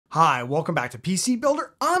Hi, welcome back to PC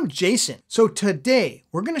Builder. I'm Jason. So today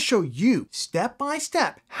we're going to show you step by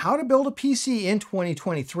step how to build a PC in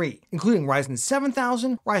 2023, including Ryzen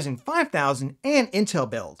 7000, Ryzen 5000, and Intel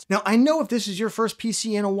builds. Now I know if this is your first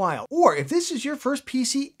PC in a while, or if this is your first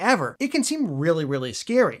PC ever, it can seem really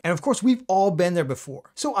scary. And of course we've all been there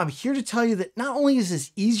before. So I'm here to tell you that not only is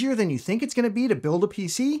this easier than you think it's going to be to build a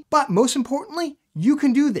PC, but most importantly, you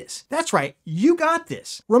can do this. That's right, you got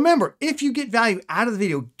this. Remember, if you get value out of the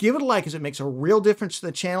video, give it a like as it makes a real difference to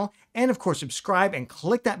the channel. And of course, subscribe and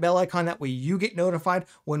click that bell icon. That way you get notified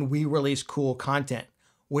when we release cool content.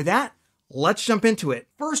 With that, let's jump into it.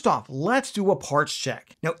 First off, let's do a parts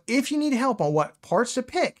check. Now, if you need help on what parts to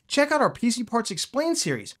pick, check out our PC Parts Explained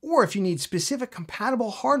series, or if you need specific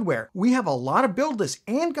compatible hardware, we have a lot of build lists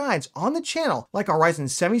and guides on the channel, like our Ryzen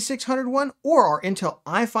 7600 one or our Intel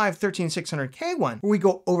i5-13600K one, where we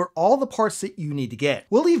go over all the parts that you need to get.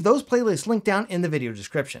 We'll leave those playlists linked down in the video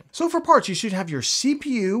description. So for parts, you should have your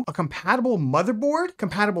CPU, a compatible motherboard,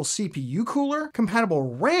 compatible CPU cooler,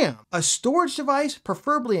 compatible RAM, a storage device,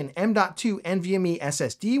 preferably an M.2 NVMe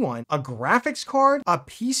SSD one, a graphics card, a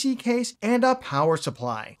PC case, and a power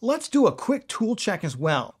supply. Let's do a quick tool check as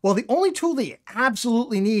well. Well, the only tool that you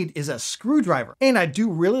absolutely need is a screwdriver, and I do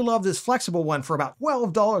really love this flexible one for about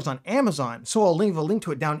 $12 on Amazon, so I'll leave a link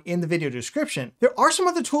to it down in the video description. There are some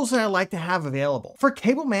other tools that I like to have available. For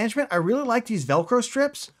cable management, I really like these Velcro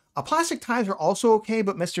strips. Plastic ties are also okay,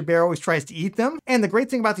 but Mr. Bear always tries to eat them. And the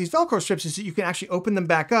great thing about these Velcro strips is that you can actually open them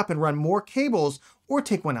back up and run more cables or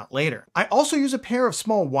take one out later. I also use a pair of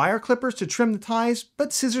small wire clippers to trim the ties,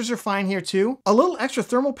 but scissors are fine here too. A little extra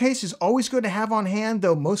thermal paste is always good to have on hand,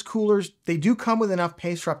 though most coolers, they do come with enough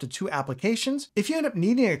paste for up to 2 applications. If you end up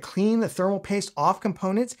needing to clean the thermal paste off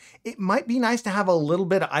components, it might be nice to have a little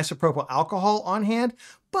bit of isopropyl alcohol on hand,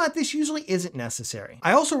 but this usually isn't necessary.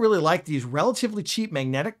 I also really like these relatively cheap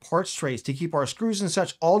magnetic parts trays to keep our screws and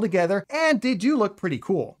such all together, and they do look pretty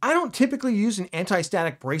cool. I don't typically use an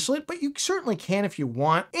anti-static bracelet, but you certainly can if you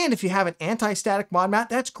want. And if you have an anti-static mod mat,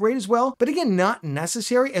 that's great as well, but again, not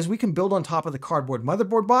necessary, as we can build on top of the cardboard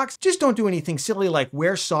motherboard box. Just don't do anything silly like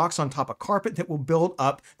wear socks on top of carpet that will build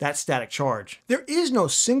up that static charge. There is no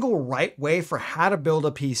single right way for how to build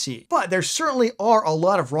a PC, but there certainly are a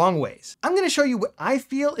lot of wrong ways. I'm going to show you what I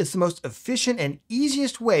feel is the most efficient and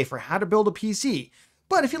easiest way for how to build a PC.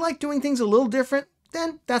 But if you like doing things a little different,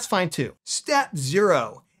 then that's fine too. Step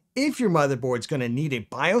 0. If your motherboard's going to need a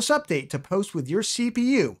BIOS update to post with your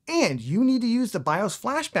CPU, and you need to use the BIOS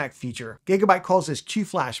flashback feature, Gigabyte calls this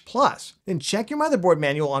QFlash Plus, then check your motherboard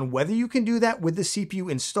manual on whether you can do that with the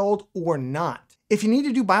CPU installed or not. If you need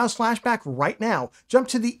to do BIOS flashback right now, jump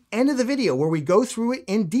to the end of the video where we go through it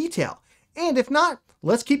in detail. And if not,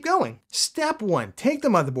 let's keep going. Step 1, take the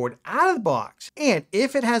motherboard out of the box. And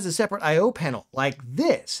if it has a separate I/O panel like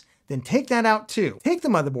this, then take that out too. Take the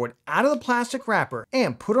motherboard out of the plastic wrapper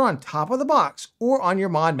and put it on top of the box or on your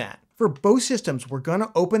mod mat. For both systems, we're gonna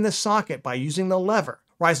open the socket by using the lever.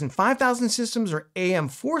 Ryzen 5000 systems are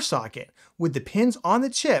AM4 socket with the pins on the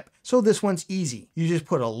chip, so this one's easy. You just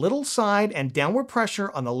put a little side and downward pressure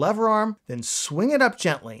on the lever arm, then swing it up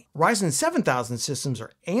gently. Ryzen 7000 systems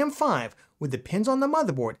are AM5 with the pins on the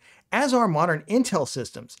motherboard, as are modern Intel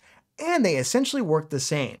systems, and they essentially work the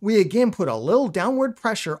same. We again put a little downward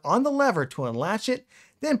pressure on the lever to unlatch it,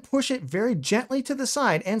 then push it very gently to the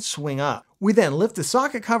side and swing up. We then lift the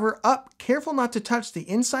socket cover up, careful not to touch the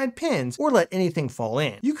inside pins or let anything fall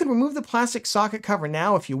in. You can remove the plastic socket cover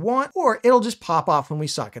now if you want, or it'll just pop off when we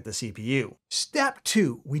socket the CPU. Step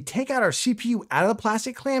 2, we take out our CPU out of the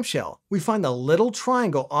plastic clamshell. We find the little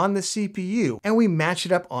triangle on the CPU and we match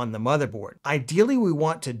it up on the motherboard. Ideally, we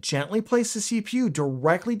want to gently place the CPU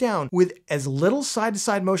directly down with as little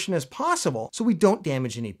side-to-side motion as possible so we don't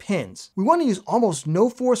damage any pins. We want to use almost no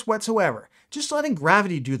force whatsoever, just letting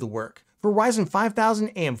gravity do the work. For Ryzen 5000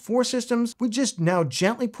 AM4 systems, we just now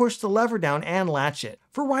gently push the lever down and latch it.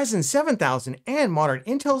 For Ryzen 7000 and modern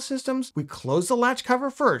Intel systems, we close the latch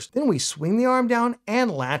cover first, then we swing the arm down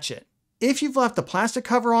and latch it. If you've left the plastic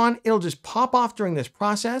cover on, it'll just pop off during this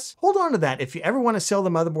process. Hold on to that if you ever want to sell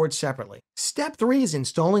the motherboard separately. Step 3 is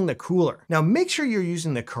installing the cooler. Now make sure you're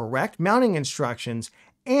using the correct mounting instructions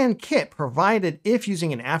and kit provided if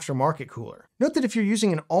using an aftermarket cooler. Note that if you're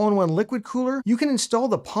using an all-in-one liquid cooler, you can install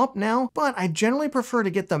the pump now, but I generally prefer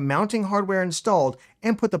to get the mounting hardware installed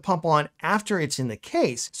and put the pump on after it's in the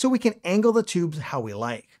case so we can angle the tubes how we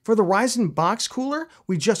like. For the Ryzen box cooler,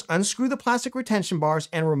 we just unscrew the plastic retention bars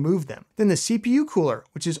and remove them. Then the CPU cooler,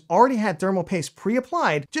 which has already had thermal paste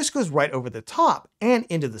pre-applied, just goes right over the top and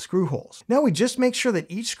into the screw holes. Now we just make sure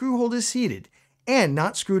that each screw hole is seated and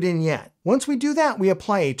not screwed in yet. Once we do that, we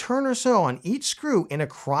apply a turn or so on each screw in a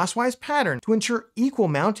crosswise pattern to ensure equal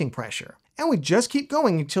mounting pressure. And we just keep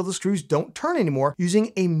going until the screws don't turn anymore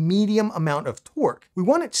using a medium amount of torque. We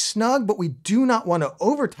want it snug, but we do not want to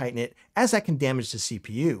over tighten it as that can damage the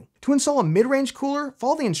CPU. To install a mid-range cooler,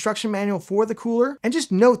 follow the instruction manual for the cooler, and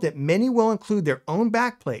just note that many will include their own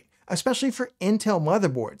backplate, especially for Intel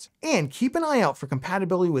motherboards. And keep an eye out for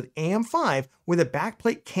compatibility with AM5 where the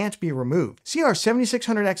backplate can't be removed. See our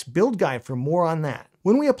 7600X build guide for more on that.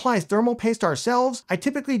 When we apply thermal paste ourselves, I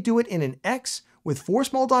typically do it in an X with 4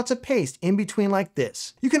 small dots of paste in between like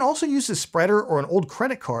this. You can also use a spreader or an old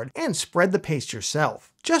credit card and spread the paste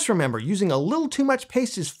yourself. Just remember, using a little too much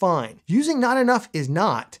paste is fine. Using not enough is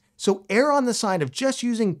not. So err on the side of just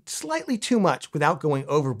using slightly too much without going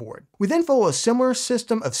overboard. We then follow a similar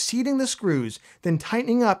system of seating the screws, then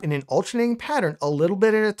tightening up in an alternating pattern a little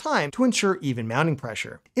bit at a time to ensure even mounting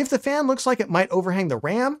pressure. If the fan looks like it might overhang the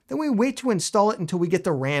RAM, then we wait to install it until we get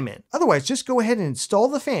the RAM in. Otherwise, just go ahead and install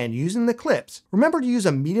the fan using the clips. Remember to use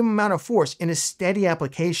a medium amount of force in a steady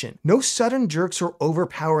application. No sudden jerks or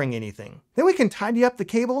overpowering anything. Then we can tidy up the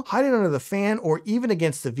cable, hide it under the fan or even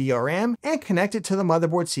against the VRM, and connect it to the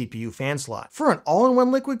motherboard CPU fan slot. For an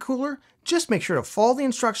all-in-one liquid cooler, just make sure to follow the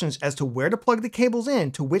instructions as to where to plug the cables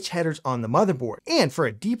in to which headers on the motherboard. And for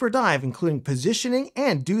a deeper dive, including positioning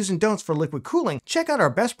and do's and don'ts for liquid cooling, check out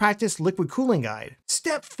our best practice liquid cooling guide.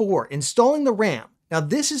 Step 4, installing the RAM. Now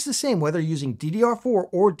this is the same whether using DDR4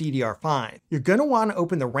 or DDR5. You're going to want to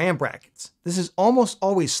open the RAM brackets. This is almost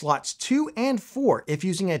always slots 2 and 4 if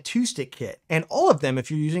using a 2-stick kit, and all of them if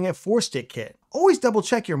you're using a 4-stick kit. Always double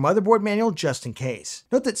check your motherboard manual just in case.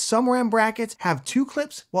 Note that some RAM brackets have 2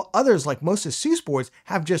 clips, while others like most ASUS boards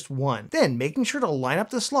have just 1. Then making sure to line up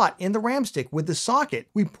the slot in the RAM stick with the socket,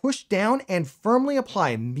 we push down and firmly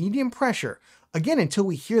apply medium pressure, again until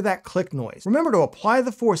we hear that click noise. Remember to apply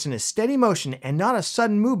the force in a steady motion and not a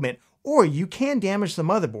sudden movement, or you can damage the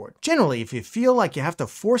motherboard. Generally, if you feel like you have to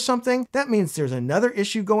force something, that means there's another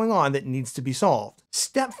issue going on that needs to be solved.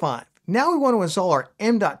 Step 5. Now we want to install our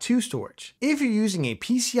M.2 storage. If you're using a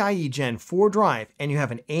PCIe Gen 4 drive and you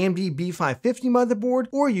have an AMD B550 motherboard,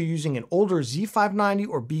 or you're using an older Z590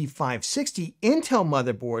 or B560 Intel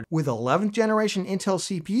motherboard with 11th generation Intel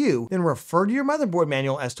CPU, then refer to your motherboard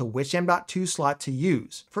manual as to which M.2 slot to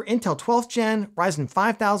use. For Intel 12th Gen, Ryzen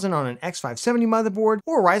 5000 on an X570 motherboard,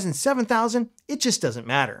 or Ryzen 7000, it just doesn't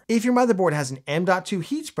matter. If your motherboard has an M.2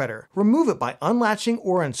 heat spreader, remove it by unlatching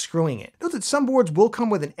or unscrewing it. Note that some boards will come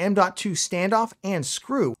with an M.2 standoff and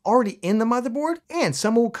screw already in the motherboard, and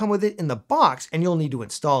some will come with it in the box and you'll need to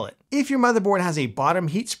install it. If your motherboard has a bottom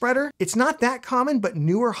heat spreader, it's not that common, but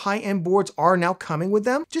newer high-end boards are now coming with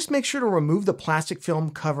them. Just make sure to remove the plastic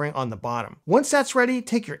film covering on the bottom. Once that's ready,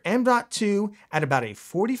 take your M.2 at about a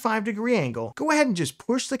 45-degree angle. Go ahead and just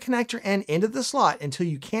push the connector end into the slot until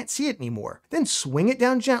you can't see it anymore. Then swing it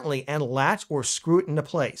down gently and latch or screw it into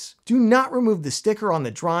place. Do not remove the sticker on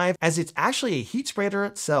the drive, as it's actually a heat spreader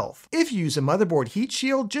itself. If you use a motherboard heat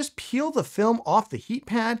shield, just peel the film off the heat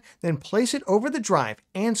pad, then place it over the drive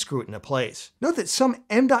and screw it into place. Note that some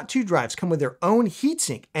M.2 drives come with their own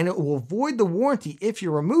heatsink, and it will void the warranty if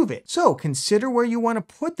you remove it. So consider where you want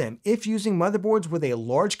to put them if using motherboards with a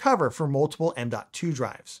large cover for multiple M.2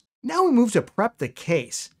 drives. Now we move to prep the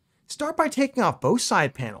case. Start by taking off both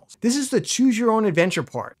side panels. This is the choose your own adventure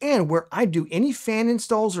part, and where I'd do any fan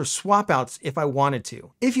installs or swap outs if I wanted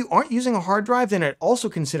to. If you aren't using a hard drive, then I'd also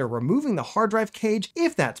consider removing the hard drive cage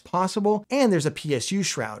if that's possible, and there's a PSU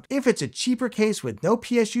shroud. If it's a cheaper case with no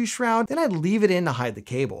PSU shroud, then I'd leave it in to hide the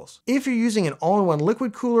cables. If you're using an all-in-one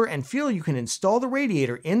liquid cooler and feel you can install the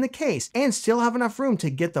radiator in the case and still have enough room to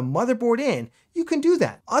get the motherboard in, you can do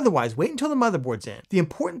that. Otherwise, wait until the motherboard's in. The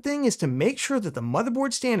important thing is to make sure that the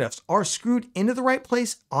motherboard standoffs are screwed into the right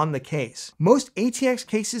place on the case. Most ATX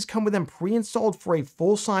cases come with them pre-installed for a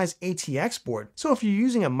full-size ATX board, so if you're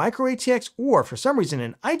using a micro ATX or for some reason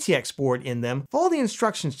an ITX board in them, follow the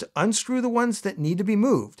instructions to unscrew the ones that need to be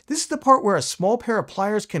moved. This is the part where a small pair of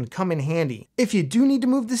pliers can come in handy. If you do need to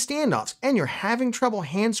move the standoffs and you're having trouble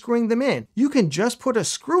hand screwing them in, you can just put a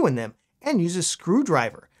screw in them and use a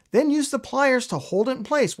screwdriver. Then use the pliers to hold it in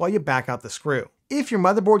place while you back out the screw. If your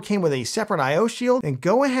motherboard came with a separate I/O shield, then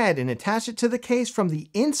go ahead and attach it to the case from the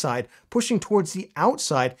inside, pushing towards the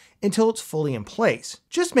outside until it's fully in place.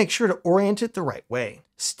 Just make sure to orient it the right way.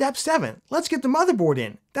 Step 7, let's get the motherboard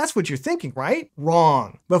in. That's what you're thinking, right?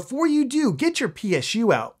 Wrong. Before you do, get your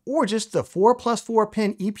PSU out, or just the 4+4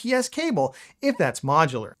 pin EPS cable if that's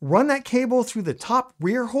modular. Run that cable through the top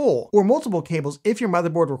rear hole, or multiple cables if your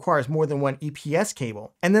motherboard requires more than one EPS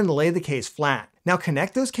cable, and then lay the case flat. Now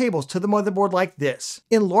connect those cables to the motherboard like this.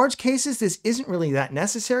 In large cases, this isn't really that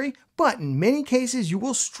necessary, but in many cases, you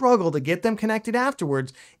will struggle to get them connected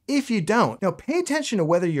afterwards if you don't. Now pay attention to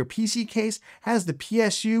whether your PC case has the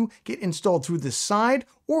PSU get installed through the side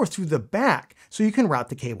or through the back so you can route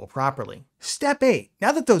the cable properly. Step 8.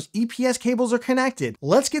 Now that those EPS cables are connected,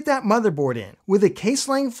 let's get that motherboard in. With the case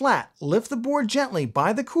laying flat, lift the board gently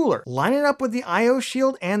by the cooler, line it up with the I/O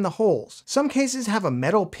shield and the holes. Some cases have a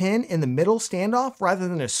metal pin in the middle standoff rather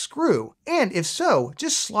than a screw, and if so,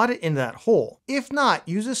 just slot it into that hole. If not,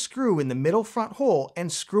 use a screw in the middle front hole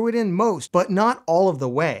and screw it in most, but not all of the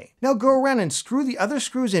way. Now go around and screw the other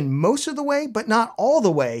screws in most of the way, but not all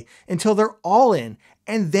the way until they're all in,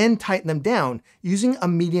 and then tighten them down using a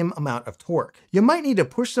medium amount of torque. You might need to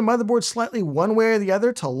push the motherboard slightly one way or the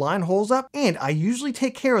other to line holes up, and I usually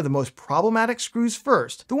take care of the most problematic screws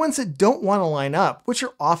first, the ones that don't want to line up, which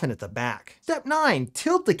are often at the back. Step 9,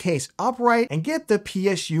 tilt the case upright and get the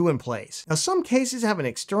PSU in place. Now some cases have an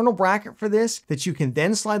external bracket for this that you can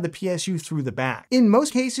then slide the PSU through the back. In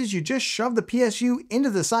most cases, you just shove the PSU into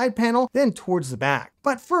the side panel, then towards the back.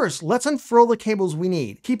 But first, let's unfurl the cables we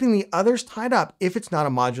need, keeping the others tied up if it's not a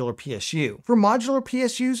modular PSU. For modular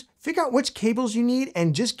PSUs, figure out which cables you need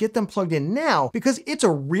and just get them plugged in now because it's a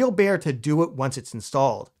real bear to do it once it's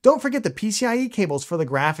installed. Don't forget the PCIe cables for the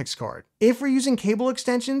graphics card. If we're using cable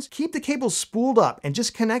extensions, keep the cables spooled up and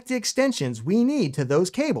just connect the extensions we need to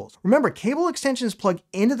those cables. Remember, cable extensions plug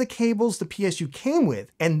into the cables the PSU came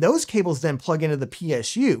with, and those cables then plug into the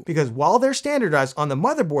PSU because while they're standardized on the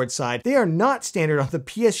motherboard side, they are not standard on the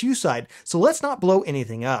PSU side, so let's not blow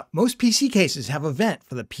anything up. Most PC cases have a vent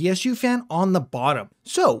for the PSU fan on the bottom.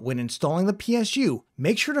 So when installing the PSU,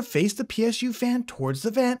 make sure to face the PSU fan towards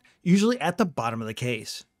the vent, usually at the bottom of the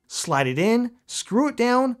case. Slide it in, screw it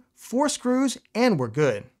down, 4 screws, and we're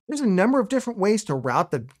good. There's a number of different ways to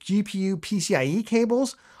route the GPU PCIe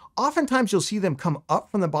cables. Oftentimes you'll see them come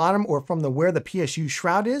up from the bottom or from where the PSU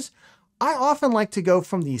shroud is. I often like to go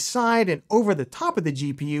from the side and over the top of the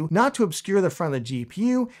GPU, not to obscure the front of the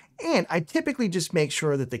GPU, and I typically just make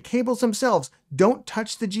sure that the cables themselves don't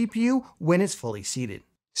touch the GPU when it's fully seated.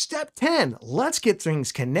 Step 10, let's get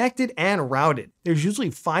things connected and routed. There's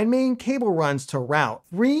usually 5 main cable runs to route,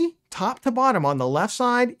 3 top to bottom on the left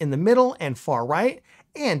side, in the middle, and far right,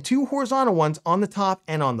 and 2 horizontal ones on the top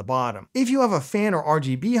and on the bottom. If you have a fan or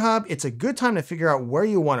RGB hub, it's a good time to figure out where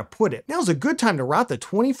you want to put it. Now's a good time to route the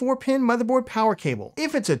 24-pin motherboard power cable.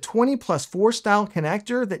 If it's a 20+4 style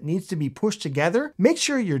connector that needs to be pushed together, make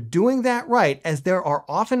sure you're doing that right, as there are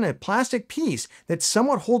often a plastic piece that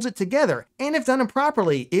somewhat holds it together, and if done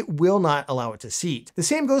improperly, it will not allow it to seat. The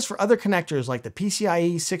same goes for other connectors like the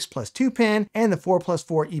PCIe 6+2 pin and the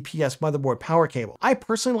 4+4 EPS motherboard power cable. I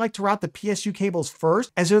personally like to route the PSU cables first,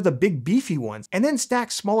 as they're the big beefy ones, and then stack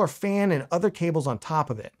smaller fan and other cables on top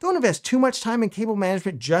of it. Don't invest too much time in cable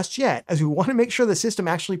management just yet, as we want to make sure the system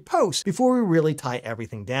actually posts before we really tie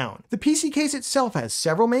everything down. The PC case itself has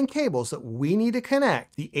several main cables that we need to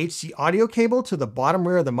connect: the HC audio cable to the bottom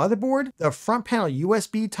rear of the motherboard, the front panel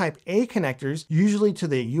USB Type A connectors, usually to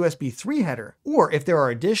the USB 3 header, or if there are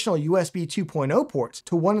additional USB 2.0 ports,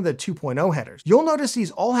 to one of the 2.0 headers. You'll notice these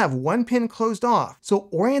all have one pin closed off, so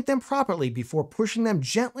orient them properly before pushing them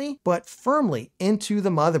gently but firmly into the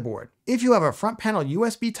motherboard. If you have a front panel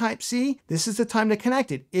USB Type-C, this is the time to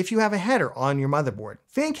connect it if you have a header on your motherboard.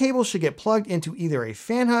 Fan cables should get plugged into either a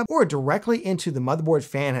fan hub or directly into the motherboard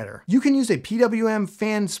fan header. You can use a PWM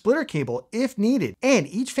fan splitter cable if needed, and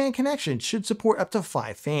each fan connection should support up to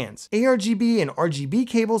 5 fans. ARGB and RGB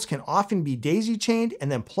cables can often be daisy chained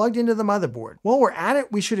and then plugged into the motherboard. While we're at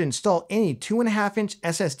it, we should install any 2.5-inch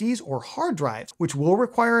SSDs or hard drives, which will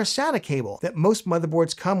require a SATA cable that most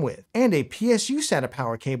motherboards come with, and a PSU SATA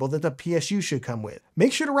power cable that the PSU should come with.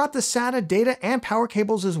 Make sure to route the SATA data and power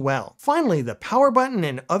cables as well. Finally, the power button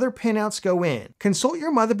and other pinouts go in. Consult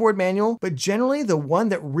your motherboard manual, but generally the one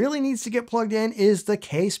that really needs to get plugged in is the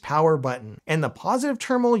case power button, and the positive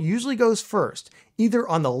terminal usually goes first, either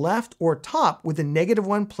on the left or top, with the negative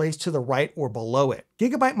one placed to the right or below it.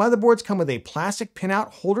 Gigabyte motherboards come with a plastic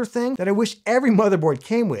pinout holder thing that I wish every motherboard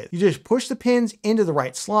came with. You just push the pins into the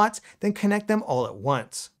right slots, then connect them all at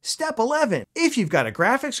once. Step 11. If you've got a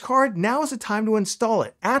graphics card, now is the time to install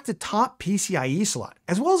it at the top PCIe slot,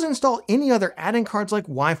 as well as install any other add-in cards like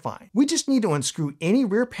Wi-Fi. We just need to unscrew any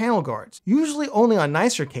rear panel guards, usually only on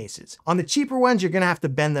nicer cases. On the cheaper ones, you're gonna have to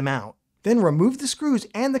bend them out. Then remove the screws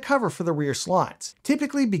and the cover for the rear slots,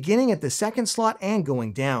 typically beginning at the second slot and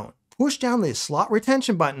going down. Push down the slot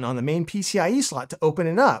retention button on the main PCIe slot to open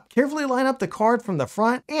it up. Carefully line up the card from the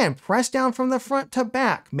front and press down from the front to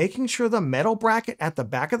back, making sure the metal bracket at the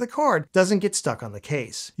back of the card doesn't get stuck on the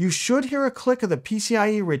case. You should hear a click of the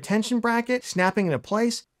PCIe retention bracket snapping into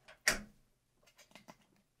place,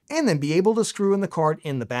 and then be able to screw in the card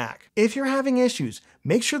in the back. If you're having issues,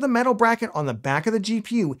 make sure the metal bracket on the back of the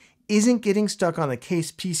GPU isn't getting stuck on the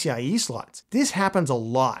case PCIe slots. This happens a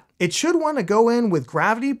lot. It should want to go in with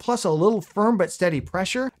gravity plus a little firm but steady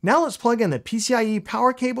pressure. Now let's plug in the PCIe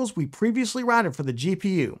power cables we previously routed for the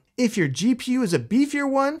GPU. If your GPU is a beefier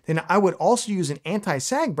one, then I would also use an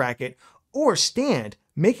anti-sag bracket or stand,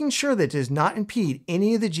 making sure that it does not impede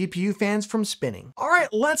any of the GPU fans from spinning. All right,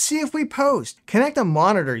 let's see if we post. Connect a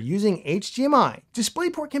monitor using HDMI.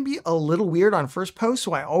 DisplayPort can be a little weird on first post,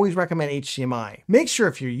 so I always recommend HDMI. Make sure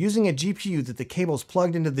if you're using a GPU that the cable's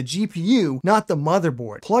plugged into the GPU, not the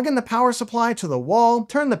motherboard. Plug in the power supply to the wall,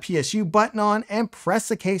 turn the PSU button on, and press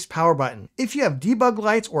the case power button. If you have debug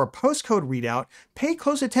lights or a postcode readout, pay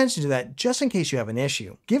close attention to that just in case you have an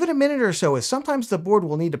issue. Give it a minute or so, as sometimes the board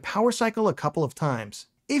will need to power cycle a couple of times.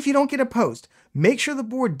 If you don't get a post, make sure the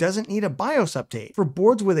board doesn't need a BIOS update. For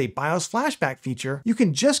boards with a BIOS flashback feature, you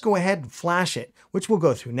can just go ahead and flash it, which we'll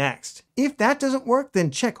go through next. If that doesn't work, then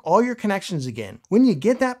check all your connections again. When you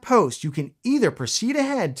get that post, you can either proceed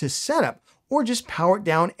ahead to setup or just power it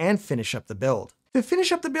down and finish up the build. To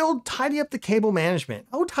finish up the build, tidy up the cable management.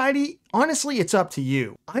 How tidy? Honestly, it's up to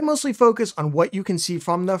you. I mostly focus on what you can see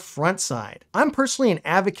from the front side. I'm personally an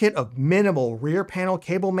advocate of minimal rear panel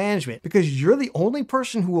cable management because you're the only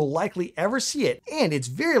person who will likely ever see it, and it's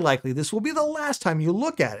very likely this will be the last time you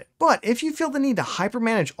look at it. But if you feel the need to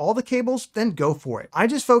hypermanage all the cables, then go for it. I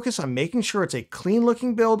just focus on making sure it's a clean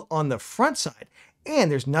looking build on the front side,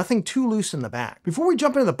 and there's nothing too loose in the back. Before we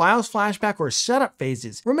jump into the BIOS flashback or setup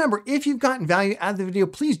phases, remember, if you've gotten value out of the video,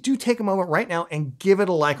 please do take a moment right now and give it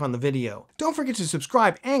a like on the video. Don't forget to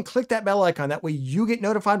subscribe and click that bell icon, that way you get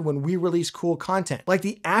notified when we release cool content, like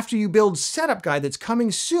the after you build setup guide that's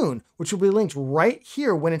coming soon, which will be linked right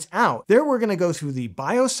here when it's out. There we're gonna go through the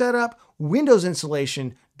BIOS setup, Windows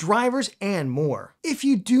installation, drivers, and more. If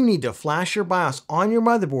you do need to flash your BIOS on your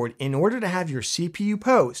motherboard in order to have your CPU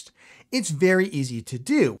post, it's very easy to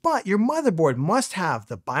do, but your motherboard must have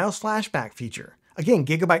the BIOS flashback feature. Again,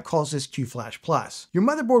 Gigabyte calls this QFlash Plus. Your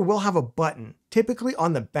motherboard will have a button, typically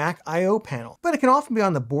on the back I/O panel, but it can often be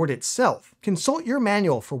on the board itself. Consult your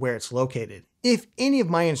manual for where it's located. If any of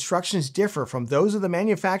my instructions differ from those of the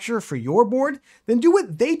manufacturer for your board, then do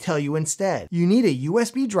what they tell you instead. You need a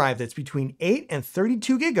USB drive that's between 8 and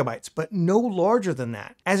 32 gigabytes, but no larger than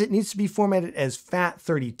that, as it needs to be formatted as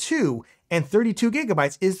FAT32, and 32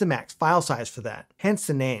 gigabytes is the max file size for that, hence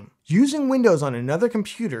the name. Using Windows on another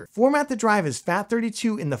computer, format the drive as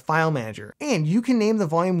FAT32 in the file manager, and you can name the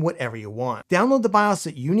volume whatever you want. Download the BIOS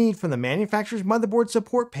that you need from the manufacturer's motherboard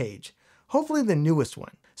support page, hopefully the newest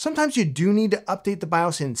one. Sometimes you do need to update the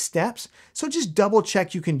BIOS in steps, so just double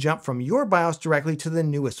check you can jump from your BIOS directly to the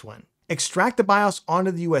newest one. Extract the BIOS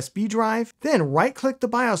onto the USB drive, then right-click the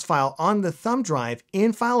BIOS file on the thumb drive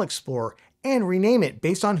in File Explorer and rename it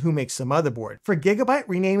based on who makes the motherboard. For Gigabyte,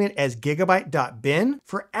 rename it as gigabyte.bin.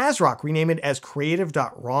 For ASRock, rename it as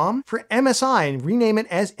creative.rom. For MSI, rename it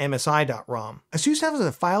as msi.rom. ASUS has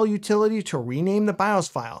a file utility to rename the BIOS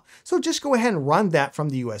file, so just go ahead and run that from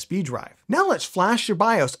the USB drive. Now let's flash your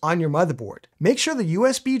BIOS on your motherboard. Make sure the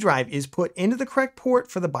USB drive is put into the correct port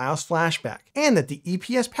for the BIOS flashback, and that the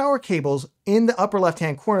EPS power cables in the upper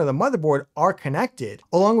left-hand corner of the motherboard are connected,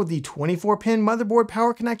 along with the 24-pin motherboard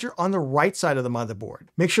power connector on the right side of the motherboard.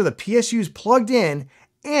 Make sure the PSU is plugged in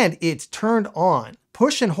and it's turned on.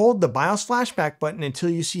 Push and hold the BIOS flashback button until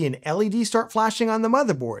you see an LED start flashing on the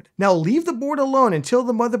motherboard. Now leave the board alone until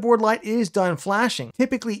the motherboard light is done flashing,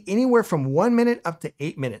 typically anywhere from 1 minute up to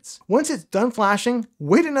 8 minutes. Once it's done flashing,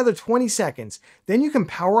 wait another 20 seconds, then you can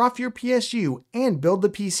power off your PSU and build the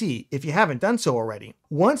PC if you haven't done so already.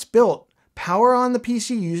 Once built, power on the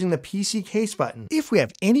PC using the PC case button. If we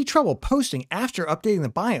have any trouble posting after updating the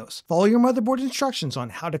BIOS, follow your motherboard instructions on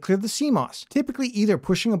how to clear the CMOS, typically either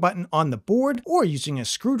pushing a button on the board or using a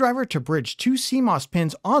screwdriver to bridge 2 CMOS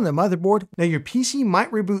pins on the motherboard. Now your PC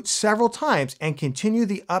might reboot several times and continue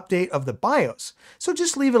the update of the BIOS, so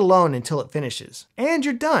just leave it alone until it finishes. And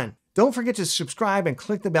you're done. Don't forget to subscribe and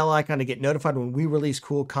click the bell icon to get notified when we release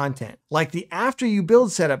cool content, like the After You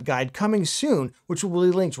Build Setup Guide coming soon, which will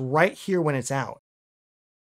be linked right here when it's out.